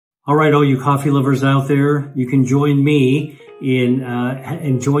All right, all you coffee lovers out there, you can join me in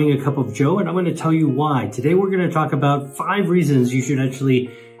enjoying a cup of Joe, and I'm going to tell you why. Today we're going to talk about 5 reasons you should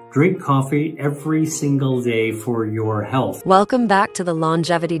actually drink coffee every single day for your health. Welcome back to the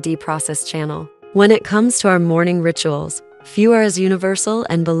Longevity Deprocessed channel. When it comes to our morning rituals, few are as universal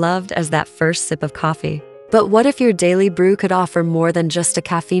and beloved as that first sip of coffee. But what if your daily brew could offer more than just a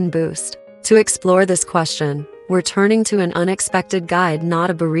caffeine boost? To explore this question, we're turning to an unexpected guide, not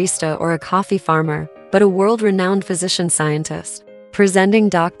a barista or a coffee farmer, but a world-renowned physician-scientist. Presenting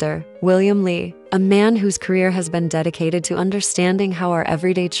Dr. William Li, a man whose career has been dedicated to understanding how our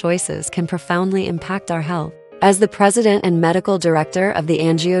everyday choices can profoundly impact our health. As the president and medical director of the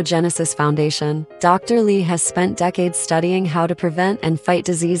Angiogenesis Foundation, Dr. Li has spent decades studying how to prevent and fight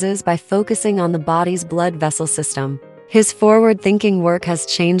diseases by focusing on the body's blood vessel system. His forward-thinking work has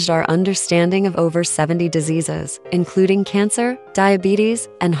changed our understanding of over 70 diseases, including cancer, diabetes,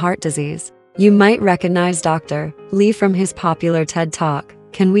 and heart disease. You might recognize Dr. Li from his popular TED Talk,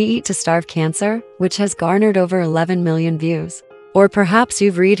 "Can We Eat to Starve Cancer?" which has garnered over 11 million views. Or perhaps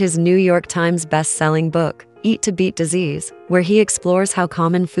you've read his New York Times best-selling book, Eat to Beat Disease, where he explores how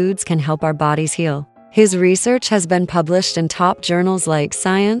common foods can help our bodies heal. His research has been published in top journals like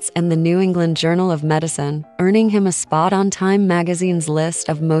Science and the New England Journal of Medicine, earning him a spot on Time magazine's list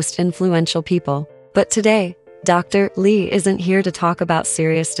of most influential people. But today, Dr. Li isn't here to talk about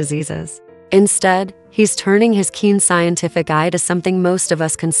serious diseases. Instead, he's turning his keen scientific eye to something most of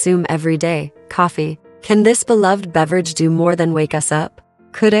us consume every day: coffee. Can this beloved beverage do more than wake us up?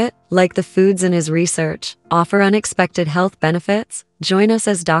 Could it, like the foods in his research, offer unexpected health benefits? Join us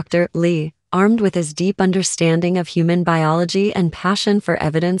as Dr. Li, armed with his deep understanding of human biology and passion for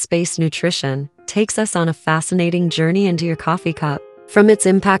evidence-based nutrition, takes us on a fascinating journey into your coffee cup. From its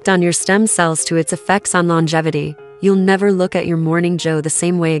impact on your stem cells to its effects on longevity, you'll never look at your morning Joe the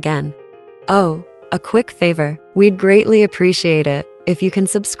same way again. Oh, a quick favor. We'd greatly appreciate it if you can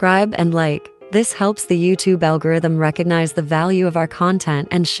subscribe and like. This helps the YouTube algorithm recognize the value of our content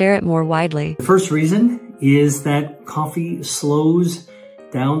and share it more widely. The first reason is that coffee slows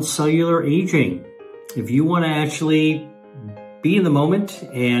down cellular aging. If you want to actually be in the moment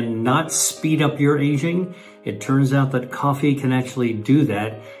and not speed up your aging, it turns out that coffee can actually do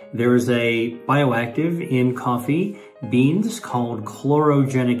that. There's a bioactive in coffee beans called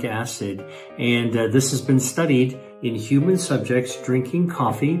chlorogenic acid, and this has been studied in human subjects drinking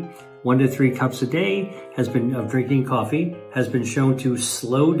coffee. 1 to 3 cups a day of drinking coffee has been shown to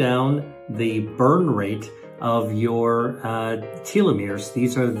slow down the burn rate of your telomeres.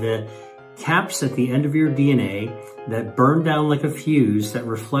 These are the caps at the end of your DNA that burn down like a fuse that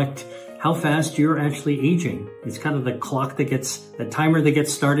reflect how fast you're actually aging. It's kind of the clock the timer that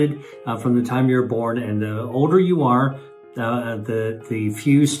gets started from the time you're born, and the older you are, the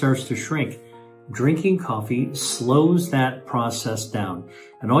fuse starts to shrink. Drinking coffee slows that process down.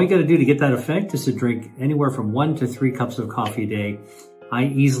 And all you got to do to get that effect is to drink anywhere from 1 to 3 cups of coffee a day. I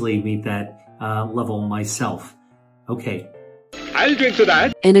easily meet that level myself. Okay. I'll drink to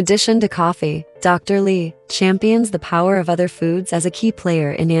that. In addition to coffee, Dr. Li champions the power of other foods as a key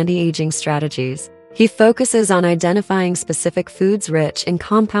player in anti-aging strategies. He focuses on identifying specific foods rich in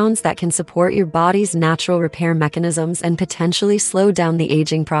compounds that can support your body's natural repair mechanisms and potentially slow down the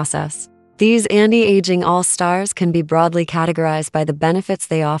aging process. These anti-aging all-stars can be broadly categorized by the benefits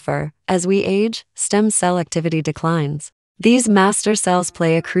they offer. As we age, stem cell activity declines. These master cells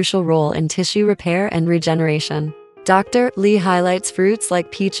play a crucial role in tissue repair and regeneration. Dr. Li highlights fruits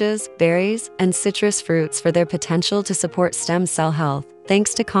like peaches, berries, and citrus fruits for their potential to support stem cell health,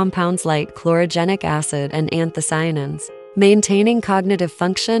 thanks to compounds like chlorogenic acid and anthocyanins. Maintaining cognitive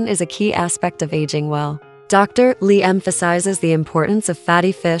function is a key aspect of aging well. Dr. Li emphasizes the importance of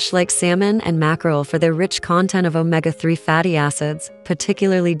fatty fish like salmon and mackerel for their rich content of omega-3 fatty acids,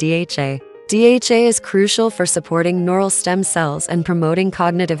 particularly DHA. DHA is crucial for supporting neural stem cells and promoting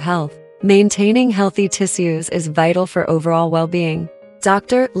cognitive health. Maintaining healthy tissues is vital for overall well-being.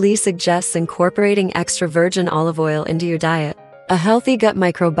 Dr. Li suggests incorporating extra virgin olive oil into your diet. A healthy gut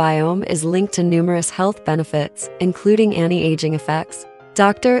microbiome is linked to numerous health benefits, including anti-aging effects.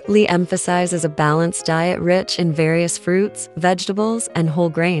 Dr. Li emphasizes a balanced diet rich in various fruits, vegetables, and whole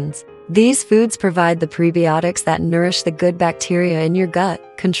grains. These foods provide the prebiotics that nourish the good bacteria in your gut,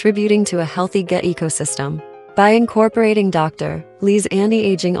 contributing to a healthy gut ecosystem. By incorporating Dr. Li's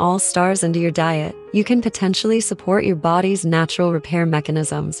anti-aging all-stars into your diet, you can potentially support your body's natural repair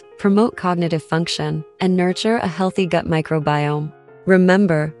mechanisms, promote cognitive function, and nurture a healthy gut microbiome.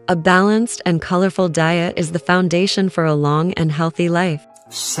 Remember, a balanced and colorful diet is the foundation for a long and healthy life.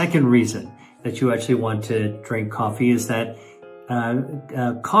 Second reason that you actually want to drink coffee is that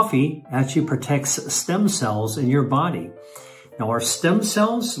coffee actually protects stem cells in your body. Now, our stem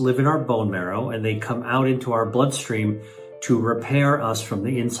cells live in our bone marrow and they come out into our bloodstream to repair us from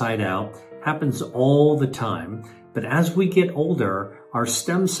the inside out. Happens all the time. But as we get older, our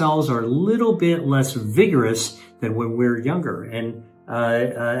stem cells are a little bit less vigorous than when we're younger. And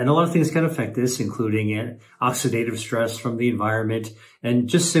a lot of things can affect this, including oxidative stress from the environment and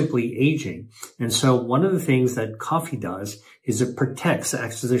just simply aging. And so one of the things that coffee does is it protects,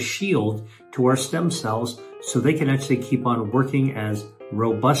 acts as a shield to our stem cells so they can actually keep on working as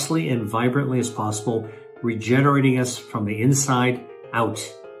robustly and vibrantly as possible, regenerating us from the inside out.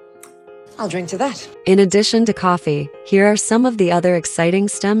 I'll drink to that. In addition to coffee, here are some of the other exciting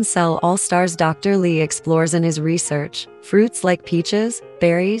stem cell all-stars Dr. Lee explores in his research. Fruits like peaches,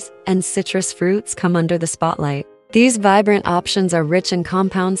 berries, and citrus fruits come under the spotlight. These vibrant options are rich in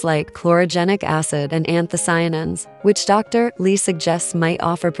compounds like chlorogenic acid and anthocyanins, which Dr. Lee suggests might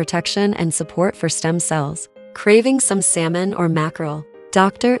offer protection and support for stem cells. Craving some salmon or mackerel?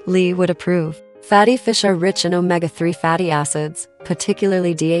 Dr. Lee would approve. Fatty fish are rich in omega-3 fatty acids,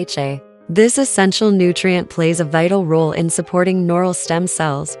 particularly DHA. This essential nutrient plays a vital role in supporting neural stem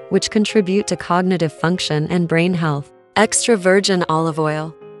cells, which contribute to cognitive function and brain health. Extra virgin olive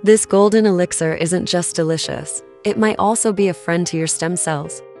oil. This golden elixir isn't just delicious, it might also be a friend to your stem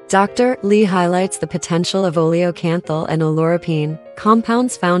cells. Dr. Lee highlights the potential of oleocanthal and oleuropein,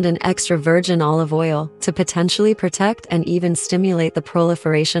 compounds found in extra virgin olive oil, to potentially protect and even stimulate the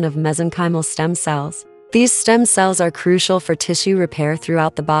proliferation of mesenchymal stem cells. These stem cells are crucial for tissue repair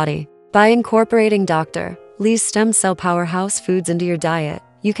throughout the body. By incorporating Dr. Lee's stem cell powerhouse foods into your diet,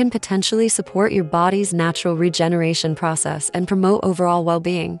 you can potentially support your body's natural regeneration process and promote overall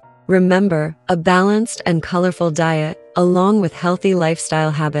well-being. Remember, a balanced and colorful diet, along with healthy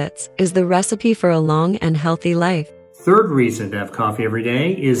lifestyle habits, is the recipe for a long and healthy life. Third reason to have coffee every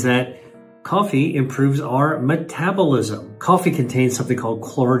day is that coffee improves our metabolism. Coffee contains something called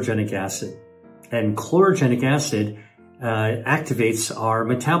chlorogenic acid, and chlorogenic acid activates our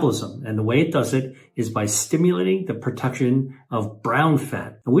metabolism. And the way it does it is by stimulating the production of brown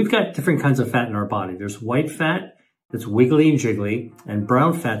fat. And we've got different kinds of fat in our body. There's white fat that's wiggly and jiggly, and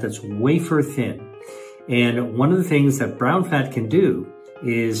brown fat that's wafer thin. And one of the things that brown fat can do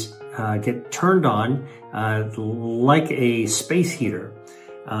is get turned on like a space heater.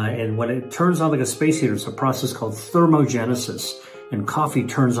 And when it turns on like a space heater, it's a process called thermogenesis. And coffee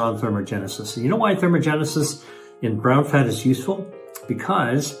turns on thermogenesis. And you know why thermogenesis in brown fat is useful?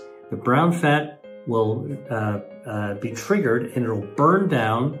 Because the brown fat will be triggered and it'll burn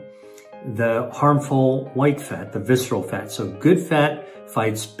down the harmful white fat, the visceral fat. So good fat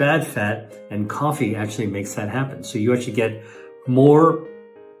fights bad fat, and coffee actually makes that happen. So you actually get more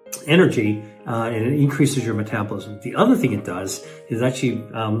energy and it increases your metabolism. The other thing it does is actually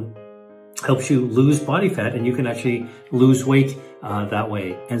helps you lose body fat, and you can actually lose weight that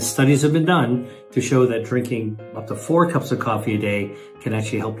way. And studies have been done to show that drinking up to 4 cups of coffee a day can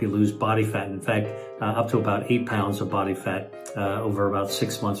actually help you lose body fat. In fact, up to about 8 pounds of body fat over about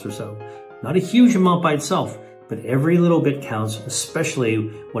 6 months or so. Not a huge amount by itself, but every little bit counts, especially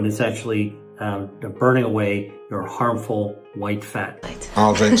when it's actually burning away your harmful white fat.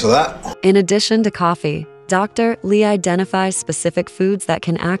 I'll drink to that. In addition to coffee, Dr. Lee identifies specific foods that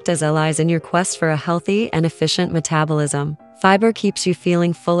can act as allies in your quest for a healthy and efficient metabolism. Fiber keeps you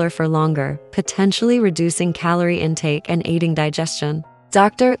feeling fuller for longer, potentially reducing calorie intake and aiding digestion.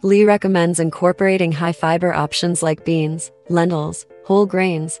 Dr. Lee recommends incorporating high-fiber options like beans, lentils, whole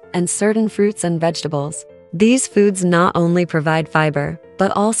grains, and certain fruits and vegetables. These foods not only provide fiber,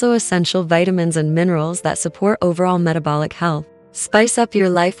 but also essential vitamins and minerals that support overall metabolic health. Spice up your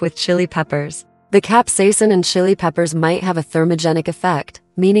life with chili peppers. The capsaicin in chili peppers might have a thermogenic effect,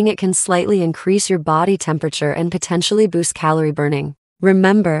 meaning it can slightly increase your body temperature and potentially boost calorie burning.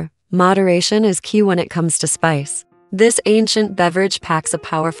 Remember, moderation is key when it comes to spice. This ancient beverage packs a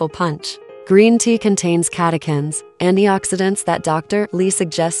powerful punch. Green tea contains catechins, antioxidants that Dr. Lee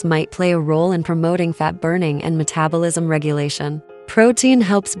suggests might play a role in promoting fat burning and metabolism regulation. Protein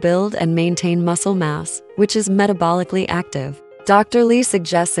helps build and maintain muscle mass, which is metabolically active. Dr. Lee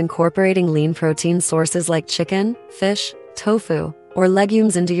suggests incorporating lean protein sources like chicken, fish, tofu, or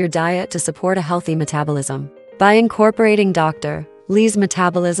legumes into your diet to support a healthy metabolism. By incorporating Dr. Lee's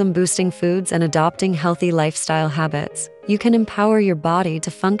metabolism-boosting foods and adopting healthy lifestyle habits, you can empower your body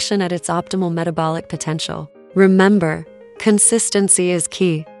to function at its optimal metabolic potential. Remember, consistency is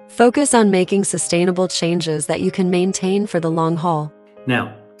key. Focus on making sustainable changes that you can maintain for the long haul.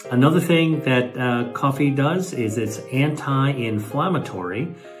 Now, another thing that coffee does is it's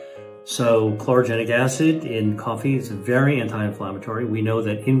anti-inflammatory. So chlorogenic acid in coffee is very anti-inflammatory. We know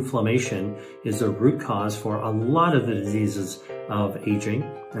that inflammation is the root cause for a lot of the diseases of aging.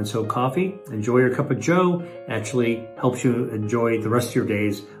 And so coffee, enjoy your cup of joe, actually helps you enjoy the rest of your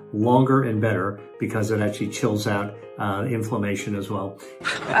days longer and better because it actually chills out inflammation as well.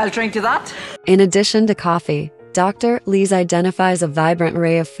 I'll drink to that. In addition to coffee, Dr. Lees identifies a vibrant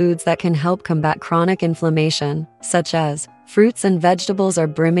array of foods that can help combat chronic inflammation, such as fruits and vegetables are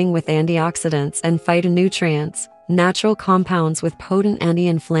brimming with antioxidants and phytonutrients, natural compounds with potent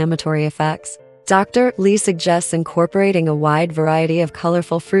anti-inflammatory effects. Dr. Lee suggests incorporating a wide variety of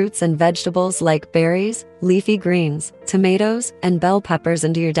colorful fruits and vegetables like berries, leafy greens, tomatoes, and bell peppers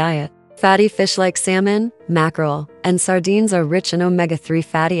into your diet. Fatty fish like salmon, mackerel, and sardines are rich in omega-3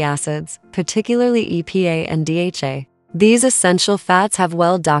 fatty acids, particularly EPA and DHA. These essential fats have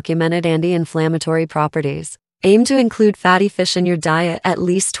well-documented anti-inflammatory properties. Aim to include fatty fish in your diet at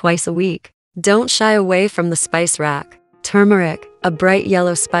least twice a week. Don't shy away from the spice rack. Turmeric, a bright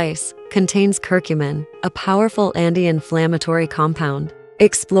yellow spice, contains curcumin, a powerful anti-inflammatory compound.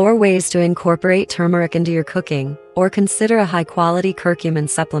 Explore ways to incorporate turmeric into your cooking, or consider a high-quality curcumin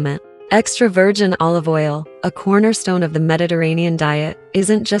supplement. Extra virgin olive oil, a cornerstone of the Mediterranean diet,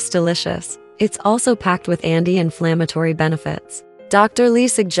 isn't just delicious, it's also packed with anti-inflammatory benefits. Dr. Lee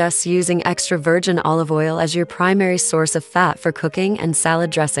suggests using extra virgin olive oil as your primary source of fat for cooking and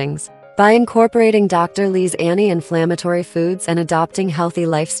salad dressings. By incorporating Dr. Lee's anti-inflammatory foods and adopting healthy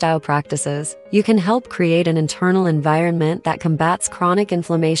lifestyle practices, you can help create an internal environment that combats chronic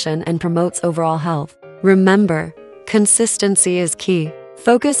inflammation and promotes overall health. Remember, consistency is key.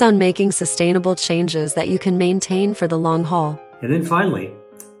 Focus on making sustainable changes that you can maintain for the long haul. And then finally,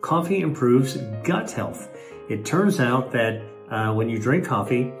 coffee improves gut health. It turns out that when you drink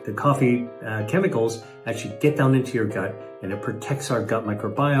coffee, the coffee chemicals actually get down into your gut and it protects our gut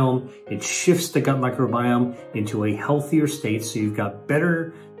microbiome. It shifts the gut microbiome into a healthier state, so you've got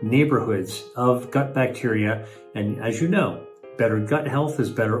better neighborhoods of gut bacteria. And as you know, better gut health is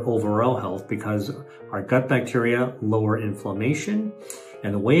better overall health because our gut bacteria lower inflammation.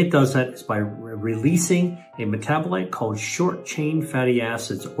 And the way it does that is by releasing a metabolite called short-chain fatty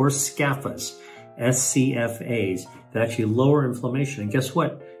acids, or SCFAs, SCFAs, that actually lower inflammation. And guess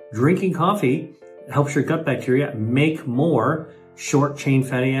what? Drinking coffee helps your gut bacteria make more short-chain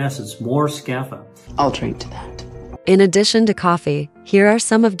fatty acids, more SCFA. I'll drink to that. In addition to coffee, here are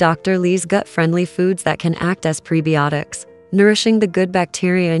some of Dr. Lee's gut-friendly foods that can act as prebiotics, nourishing the good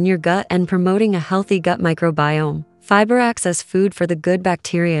bacteria in your gut and promoting a healthy gut microbiome. Fiber acts as food for the good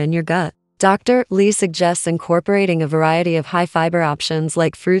bacteria in your gut. Dr. Lee suggests incorporating a variety of high-fiber options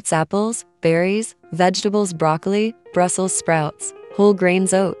like fruits, apples, berries, vegetables, broccoli, Brussels sprouts, whole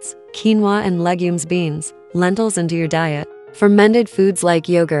grains, oats, quinoa and legumes, beans, lentils into your diet. Fermented foods like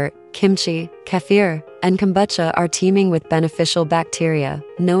yogurt, kimchi, kefir, and kombucha are teeming with beneficial bacteria,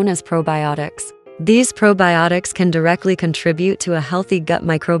 known as probiotics. These probiotics can directly contribute to a healthy gut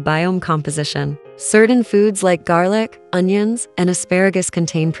microbiome composition. Certain foods like garlic, onions, and asparagus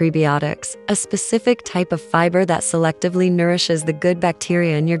contain prebiotics, a specific type of fiber that selectively nourishes the good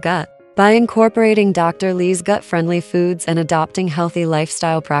bacteria in your gut. By incorporating Dr. Lee's gut-friendly foods and adopting healthy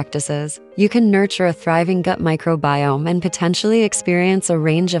lifestyle practices, you can nurture a thriving gut microbiome and potentially experience a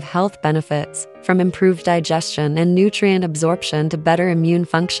range of health benefits, from improved digestion and nutrient absorption to better immune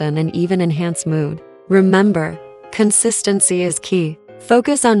function and even enhanced mood. Remember, consistency is key.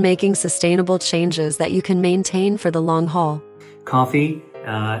 Focus on making sustainable changes that you can maintain for the long haul. Coffee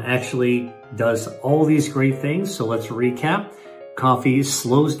actually does all these great things, so let's recap. Coffee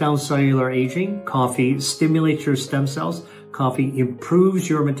slows down cellular aging. Coffee stimulates your stem cells. Coffee improves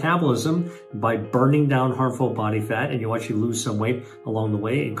your metabolism by burning down harmful body fat, and you actually lose some weight along the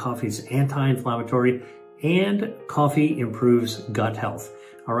way. And coffee is anti-inflammatory, and coffee improves gut health.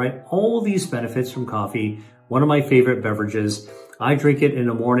 All right, all these benefits from coffee. One of my favorite beverages. I drink it in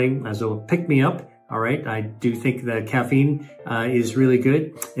the morning as a pick-me-up. All right, I do think that caffeine is really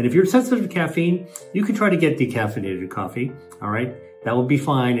good. And if you're sensitive to caffeine, you can try to get decaffeinated coffee. All right, that will be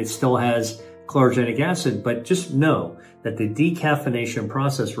fine. It still has chlorogenic acid, but just know that the decaffeination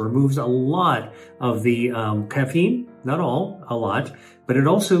process removes a lot of the caffeine, not all, a lot, but it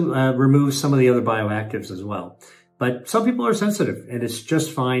also removes some of the other bioactives as well. But some people are sensitive, and it's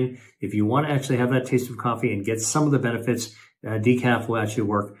just fine. If you want to actually have that taste of coffee and get some of the benefits, decaf will actually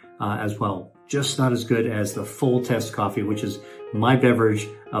work as well. Just not as good as the full test coffee, which is my beverage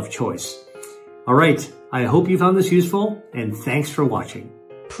of choice. All right, I hope you found this useful, and thanks for watching.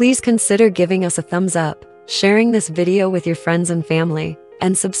 Please consider giving us a thumbs up, sharing this video with your friends and family,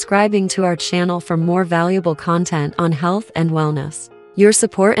 and subscribing to our channel for more valuable content on health and wellness. Your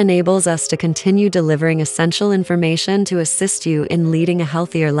support enables us to continue delivering essential information to assist you in leading a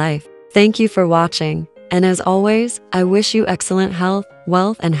healthier life. Thank you for watching, and as always, I wish you excellent health,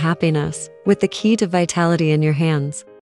 wealth, and happiness, with the key to vitality in your hands.